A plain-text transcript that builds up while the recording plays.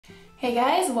Hey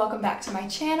guys, welcome back to my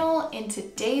channel. In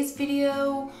today's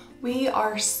video, we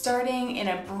are starting in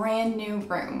a brand new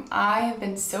room. I have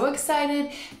been so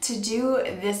excited to do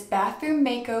this bathroom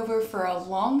makeover for a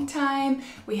long time.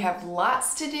 We have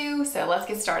lots to do, so let's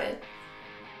get started.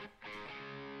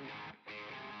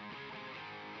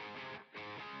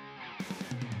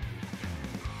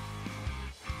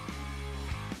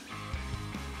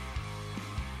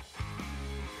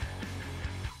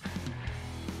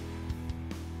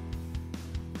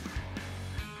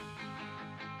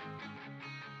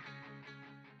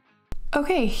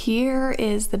 Okay, here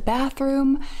is the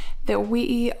bathroom that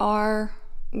we are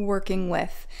working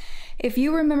with. If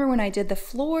you remember when I did the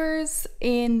floors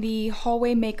in the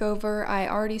hallway makeover, I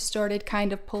already started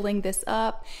kind of pulling this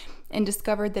up and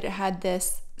discovered that it had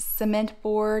this cement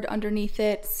board underneath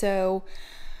it. So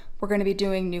we're going to be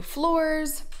doing new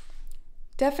floors,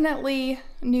 definitely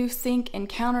new sink and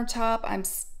countertop. I'm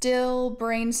still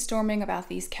brainstorming about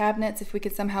these cabinets, if we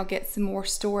could somehow get some more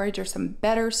storage or some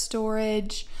better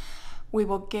storage. We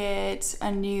will get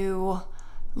a new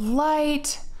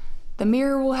light, the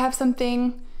mirror will have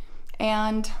something,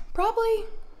 and probably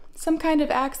some kind of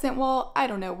accent wall. I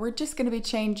don't know, we're just gonna be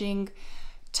changing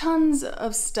tons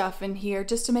of stuff in here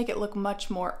just to make it look much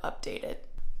more updated.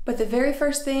 But the very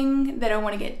first thing that I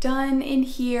wanna get done in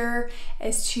here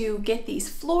is to get these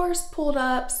floors pulled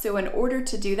up. So in order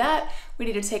to do that, we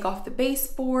need to take off the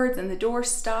baseboards and the door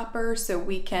stopper so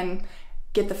we can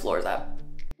get the floors up.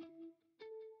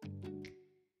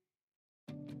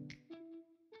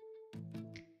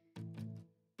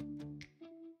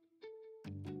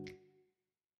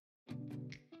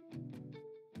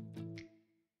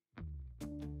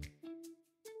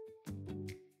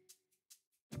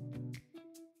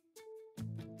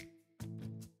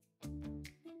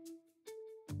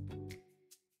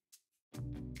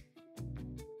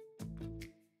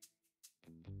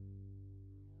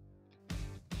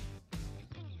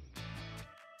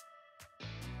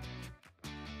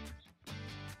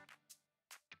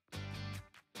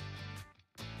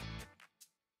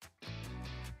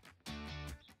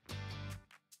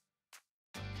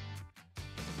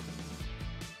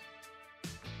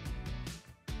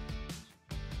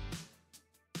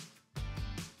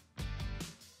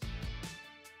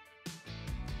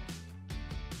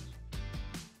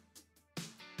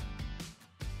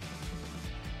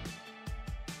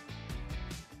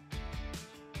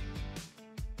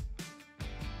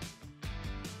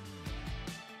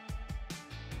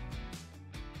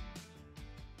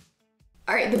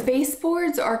 All right, the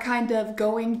baseboards are kind of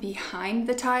going behind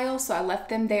the tile, so I left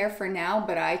them there for now,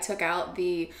 but I took out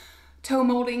the toe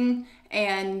molding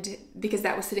and because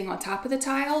that was sitting on top of the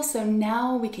tile. So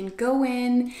now we can go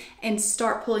in and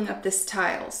start pulling up this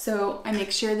tile. So I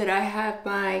make sure that I have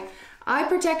my eye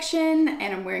protection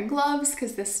and I'm wearing gloves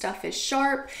because this stuff is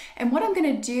sharp. And what I'm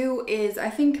gonna do is I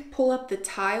think pull up the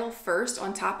tile first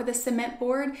on top of the cement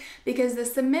board because the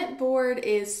cement board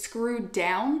is screwed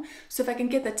down. So if I can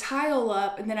get the tile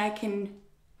up and then I can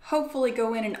hopefully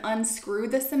go in and unscrew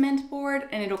the cement board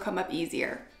and it'll come up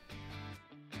easier.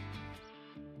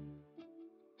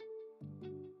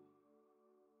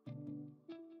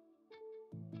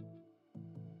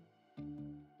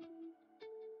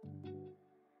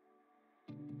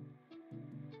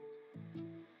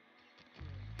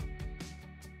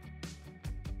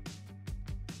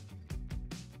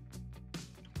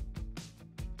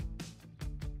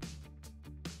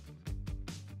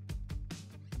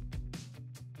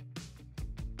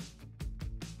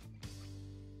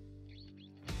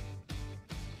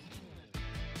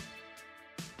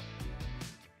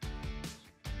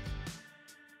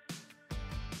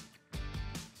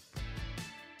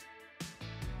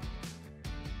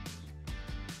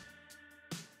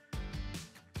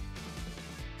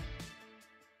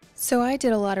 So I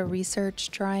did a lot of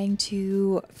research trying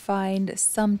to find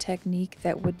some technique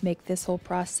that would make this whole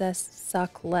process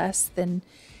suck less than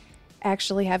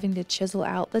actually having to chisel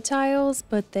out the tiles,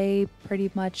 but they pretty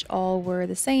much all were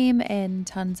the same and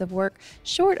tons of work,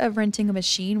 short of renting a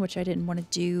machine, which I didn't want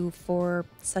to do for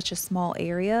such a small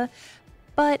area.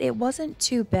 But it wasn't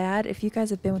too bad. If you guys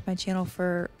have been with my channel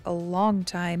for a long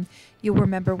time, you'll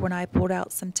remember when I pulled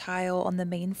out some tile on the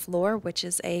main floor, which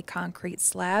is a concrete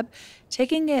slab.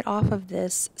 Taking it off of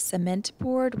this cement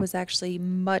board was actually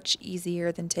much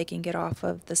easier than taking it off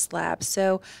of the slab.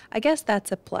 So I guess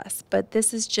that's a plus, but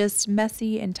this is just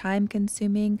messy and time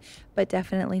consuming, but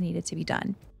definitely needed to be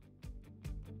done.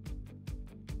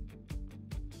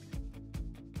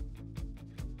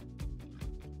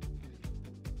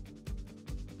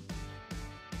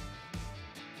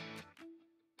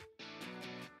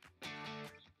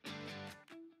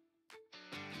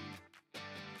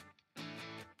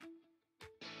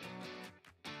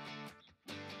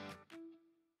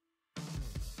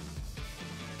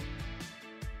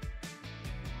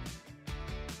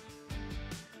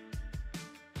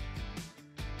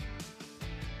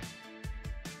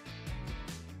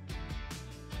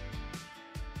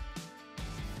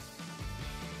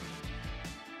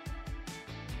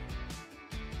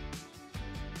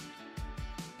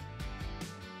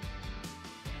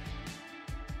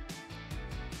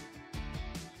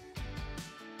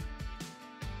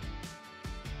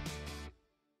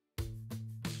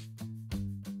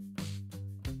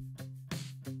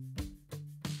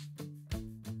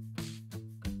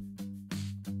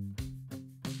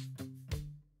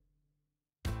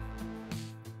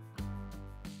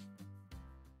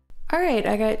 All right,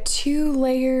 I got 2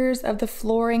 layers of the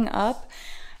flooring up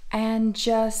and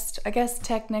just, I guess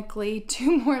technically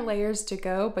 2 more layers to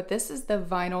go, but this is the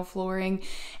vinyl flooring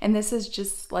and this is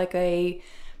just like a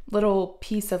little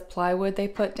piece of plywood they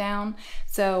put down.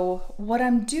 So what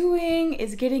I'm doing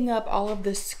is getting up all of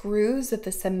the screws that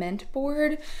the cement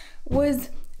board was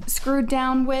screwed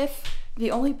down with.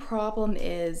 The only problem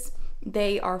is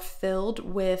they are filled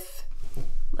with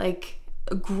like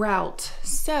grout.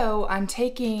 So I'm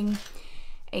taking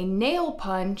a nail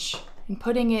punch and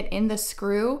putting it in the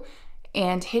screw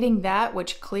and hitting that,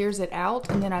 which clears it out,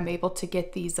 and then I'm able to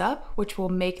get these up, which will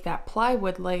make that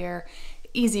plywood layer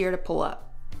easier to pull up.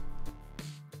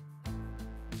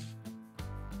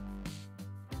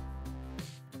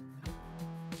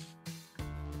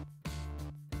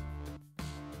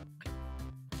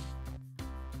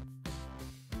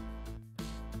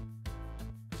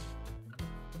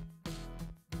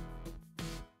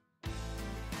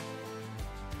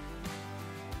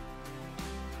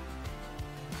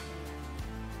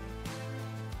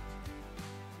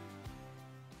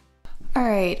 All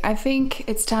right, I think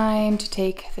it's time to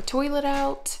take the toilet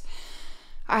out.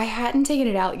 I hadn't taken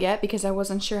it out yet because I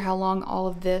wasn't sure how long all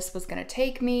of this was gonna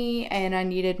take me and I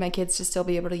needed my kids to still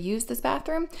be able to use this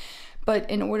bathroom. But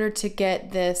in order to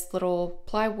get this little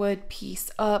plywood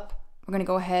piece up, we're gonna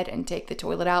go ahead and take the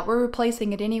toilet out. We're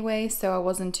replacing it anyway, so I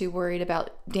wasn't too worried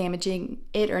about damaging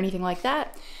it or anything like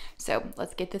that. So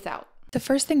let's get this out. The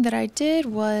first thing that I did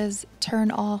was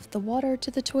turn off the water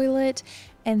to the toilet,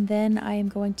 and then I am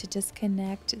going to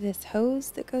disconnect this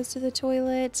hose that goes to the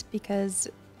toilet because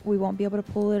we won't be able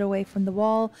to pull it away from the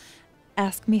wall.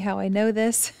 Ask me how I know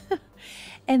this.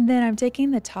 And then I'm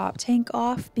taking the top tank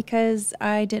off because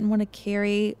I didn't want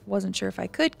to wasn't sure if I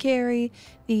could carry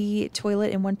the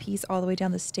toilet in one piece all the way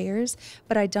down the stairs,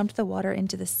 but I dumped the water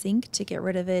into the sink to get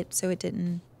rid of it so it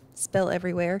didn't spill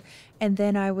everywhere. And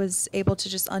then I was able to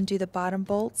just undo the bottom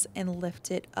bolts and lift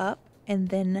it up. And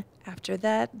then after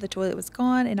that, the toilet was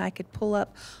gone and I could pull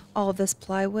up all of this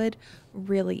plywood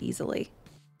really easily.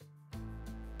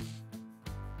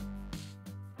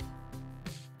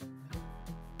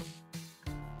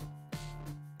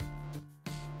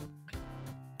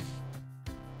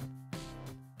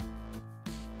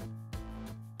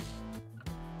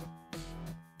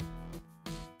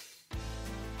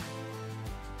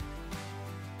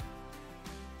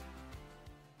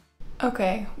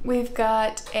 Okay, we've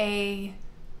got a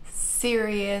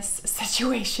serious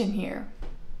situation here.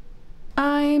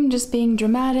 I'm just being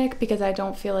dramatic because I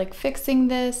don't feel like fixing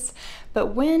this,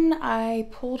 but when I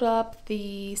pulled up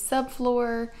the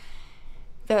subfloor,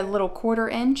 the little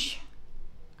 1/4 inch,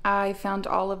 I found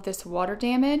all of this water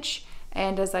damage,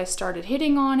 and as I started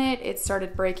hitting on it, it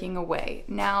started breaking away.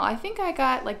 Now, I think I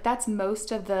got, like, that's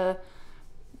most of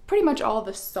pretty much all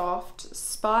the soft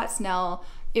spots. Now,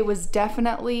 it was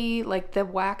definitely like the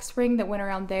wax ring that went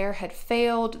around there had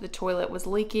failed. The toilet was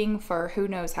leaking for who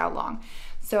knows how long.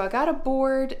 So I got a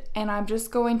board and I'm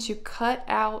just going to cut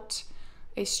out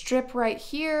a strip right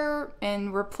here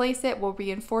and replace it. We'll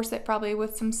reinforce it probably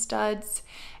with some studs,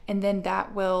 and then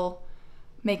that will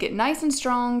make it nice and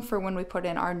strong for when we put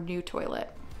in our new toilet.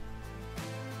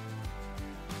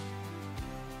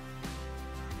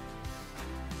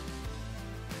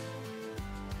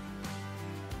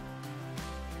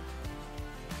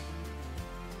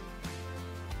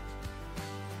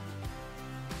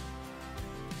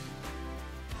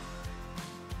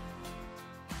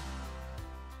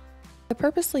 I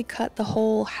purposely cut the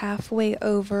hole halfway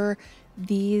over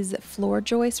these floor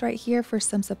joists right here for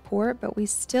some support, but we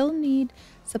still need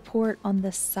support on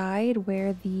the side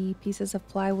where the pieces of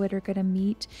plywood are going to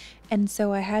meet, and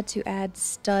so I had to add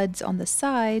studs on the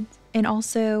side, and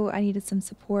also I needed some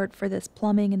support for this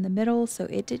plumbing in the middle so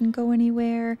it didn't go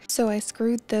anywhere. So I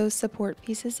screwed those support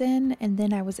pieces in, and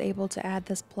then I was able to add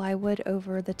this plywood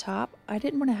over the top. I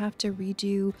didn't want to have to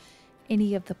redo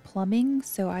any of the plumbing,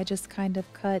 so I just kind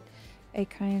of cut a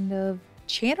kind of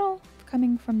channel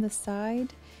coming from the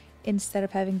side instead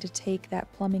of having to take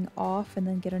that plumbing off and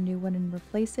then get a new one and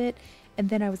replace it. And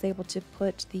then I was able to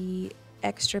put the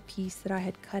extra piece that I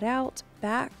had cut out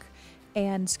back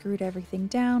and screwed everything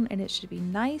down, and it should be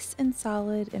nice and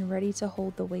solid and ready to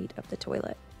hold the weight of the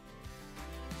toilet.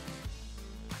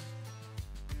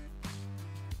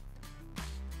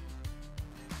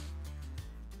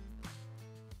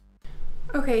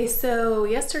 Okay, so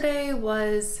yesterday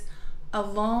was a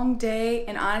long day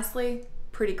and honestly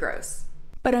pretty gross.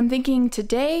 But I'm thinking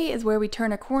today is where we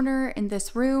turn a corner in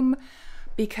this room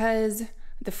because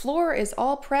the floor is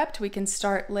all prepped. We can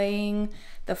start laying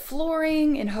the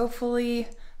flooring and hopefully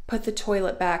put the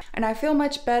toilet back. And I feel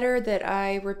much better that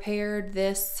I repaired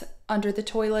this under the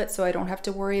toilet so I don't have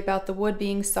to worry about the wood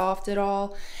being soft at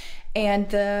all. And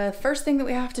the first thing that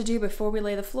we have to do before we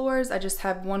lay the floors, I just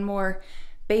have one more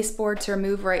baseboard to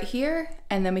remove right here,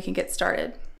 and then we can get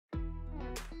started.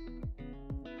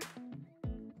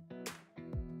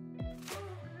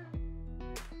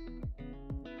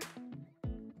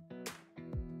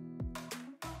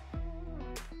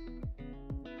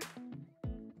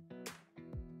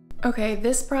 Okay,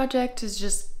 this project is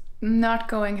just not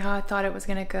going how I thought it was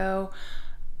gonna go.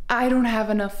 I don't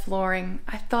have enough flooring.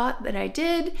 I thought that I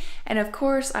did, and of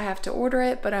course I have to order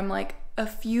it, but I'm like a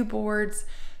few boards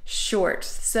short.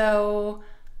 So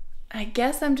I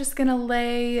guess I'm just gonna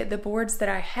lay the boards that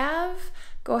I have,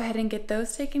 go ahead and get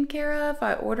those taken care of.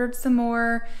 I ordered some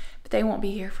more, but they won't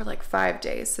be here for like 5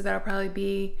 days. So that'll probably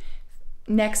be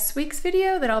next week's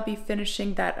video that I'll be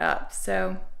finishing that up.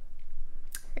 So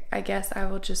I guess I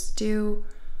will just do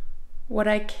what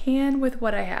I can with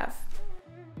what I have.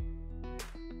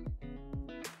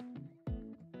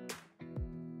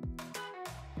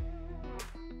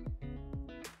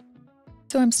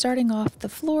 So I'm starting off the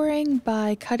flooring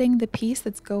by cutting the piece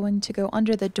that's going to go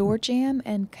under the door jamb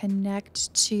and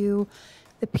connect to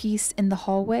the piece in the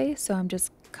hallway. So I'm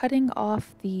just cutting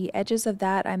off the edges of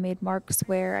that. I made marks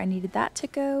where I needed that to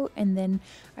go, and then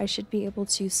I should be able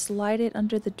to slide it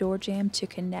under the door jamb to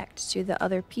connect to the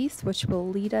other piece, which will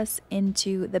lead us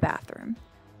into the bathroom.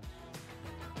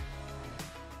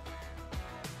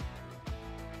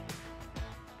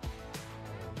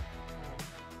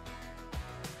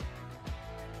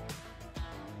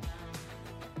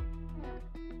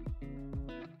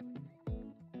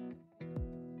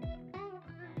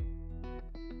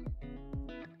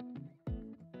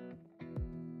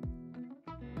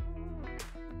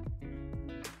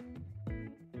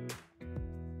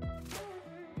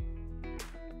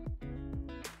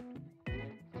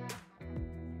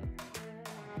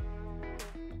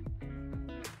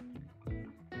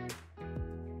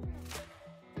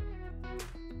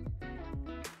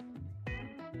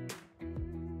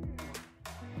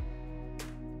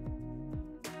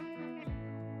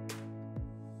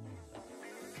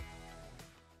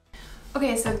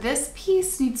 Okay, so this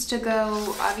piece needs to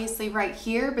go obviously right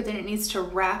here, but then it needs to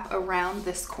wrap around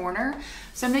this corner.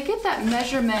 So I'm gonna get that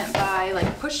measurement by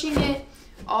like pushing it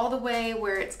all the way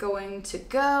where it's going to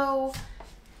go.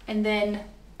 And then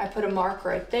I put a mark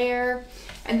right there.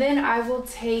 And then I will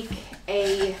take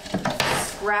a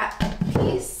scrap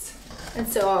piece. And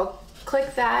so I'll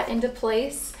click that into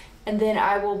place, and then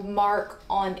I will mark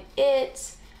on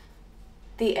it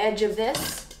the edge of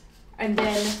this, and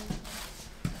then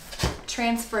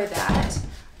transfer that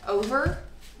over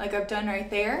like I've done right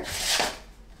there.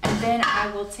 And then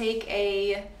I will take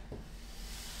a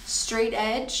straight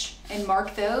edge and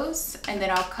mark those, and then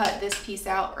I'll cut this piece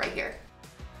out right here.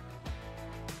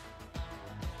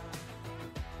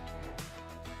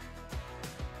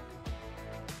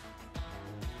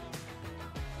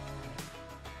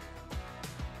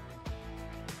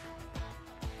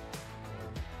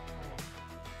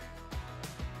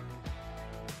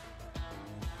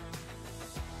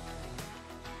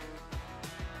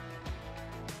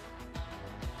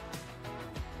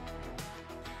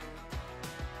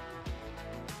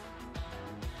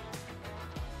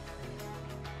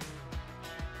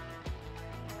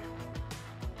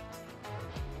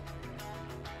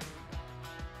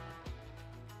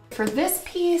 For this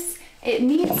piece, it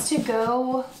needs to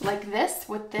go like this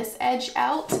with this edge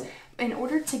out. In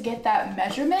order to get that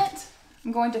measurement,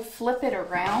 I'm going to flip it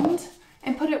around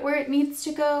and put it where it needs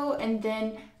to go, and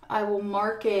then I will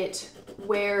mark it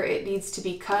where it needs to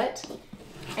be cut.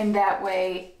 And that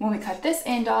way, when we cut this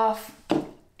end off,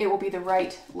 it will be the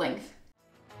right length.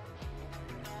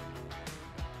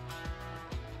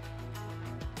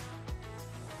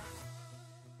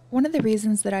 One of the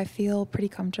reasons that I feel pretty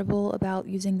comfortable about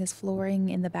using this flooring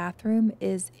in the bathroom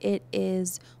is it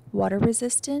is water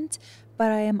resistant,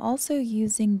 but I am also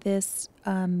using this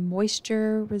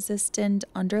moisture resistant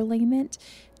underlayment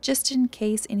just in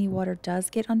case any water does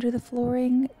get under the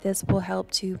flooring. This will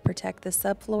help to protect the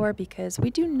subfloor because we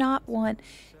do not want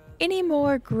any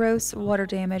more gross water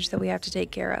damage that we have to take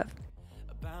care of.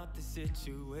 About the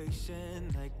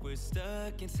situation, like we're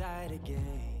stuck inside a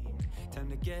game. Time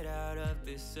to get out of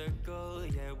this circle,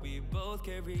 yeah, we both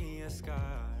carry a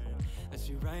scar. Let's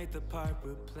rewrite the part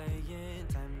we're playing,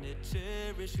 time to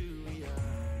cherish who we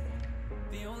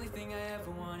are. The only thing I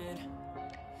ever wanted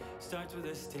starts with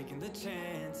us taking the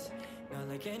chance. Not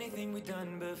like anything we've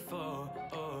done before,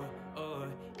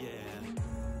 yeah.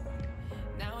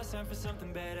 Now it's time for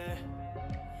something better,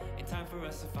 and time for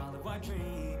us to follow our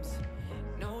dreams.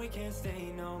 No, we can't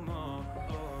stay no more.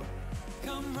 Oh.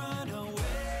 Come run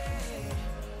away,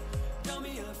 don't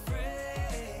be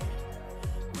afraid,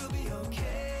 we'll be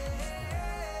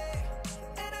okay.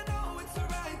 And I know it's the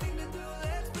right thing to do,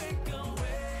 let's break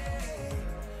away.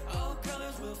 All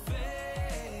colors will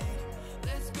fade,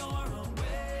 let's go our own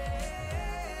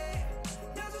way.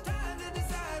 Now's the time to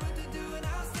decide what to do, and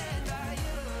I'll stand by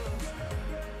you.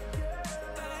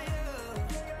 By you,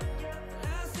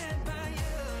 I'll stand by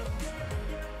you.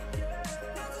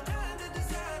 Now's the time to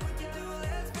decide what to do,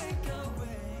 let's break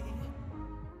away.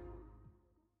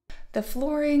 The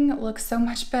flooring looks so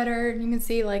much better. You can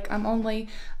see like I'm only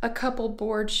a couple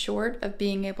boards short of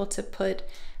being able to put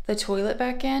the toilet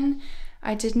back in.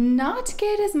 I did not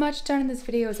get as much done in this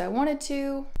video as I wanted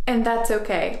to, and that's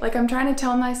okay. Like, I'm trying to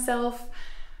tell myself,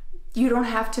 you don't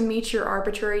have to meet your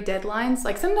arbitrary deadlines.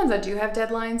 Like, sometimes I do have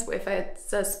deadlines if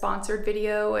it's a sponsored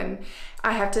video and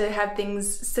I have to have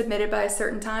things submitted by a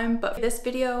certain time, but for this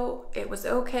video, it was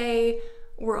okay.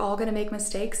 We're all gonna make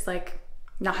mistakes, like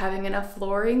not having enough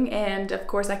flooring, and of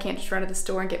course I can't just run to the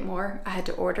store and get more. I had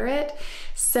to order it.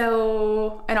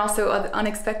 So, and also other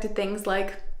unexpected things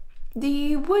like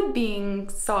the wood being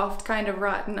soft, kind of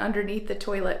rotten underneath the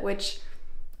toilet, which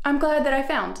I'm glad that I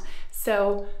found.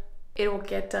 So it will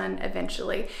get done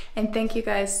eventually. And thank you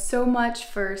guys so much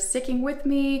for sticking with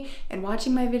me and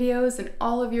watching my videos and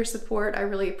all of your support. I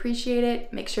really appreciate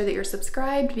it. Make sure that you're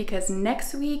subscribed, because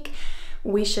next week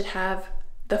we should have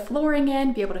the flooring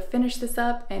in, be able to finish this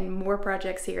up, and more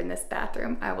projects here in this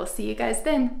bathroom. I will see you guys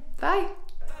then. Bye.